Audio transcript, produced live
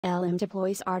KLM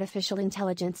deploys artificial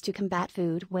intelligence to combat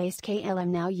food waste. KLM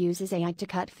now uses AI to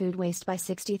cut food waste by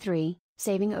 63,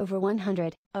 saving over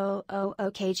 100,000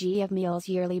 kg of meals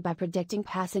yearly by predicting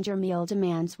passenger meal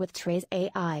demands with Trace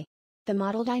AI. The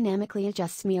model dynamically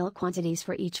adjusts meal quantities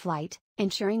for each flight,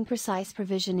 ensuring precise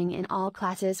provisioning in all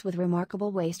classes with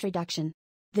remarkable waste reduction.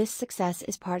 This success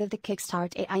is part of the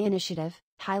Kickstart AI initiative,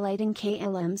 highlighting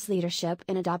KLM's leadership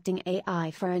in adopting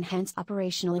AI for enhanced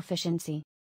operational efficiency.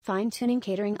 Fine-tuning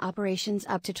catering operations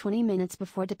up to 20 minutes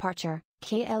before departure.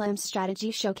 KLM's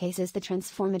strategy showcases the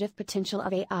transformative potential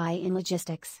of AI in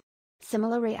logistics.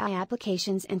 Similar AI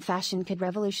applications in fashion could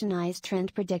revolutionize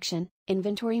trend prediction,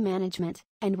 inventory management,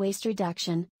 and waste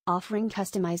reduction, offering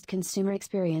customized consumer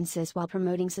experiences while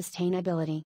promoting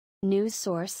sustainability. News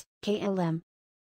source: KLM.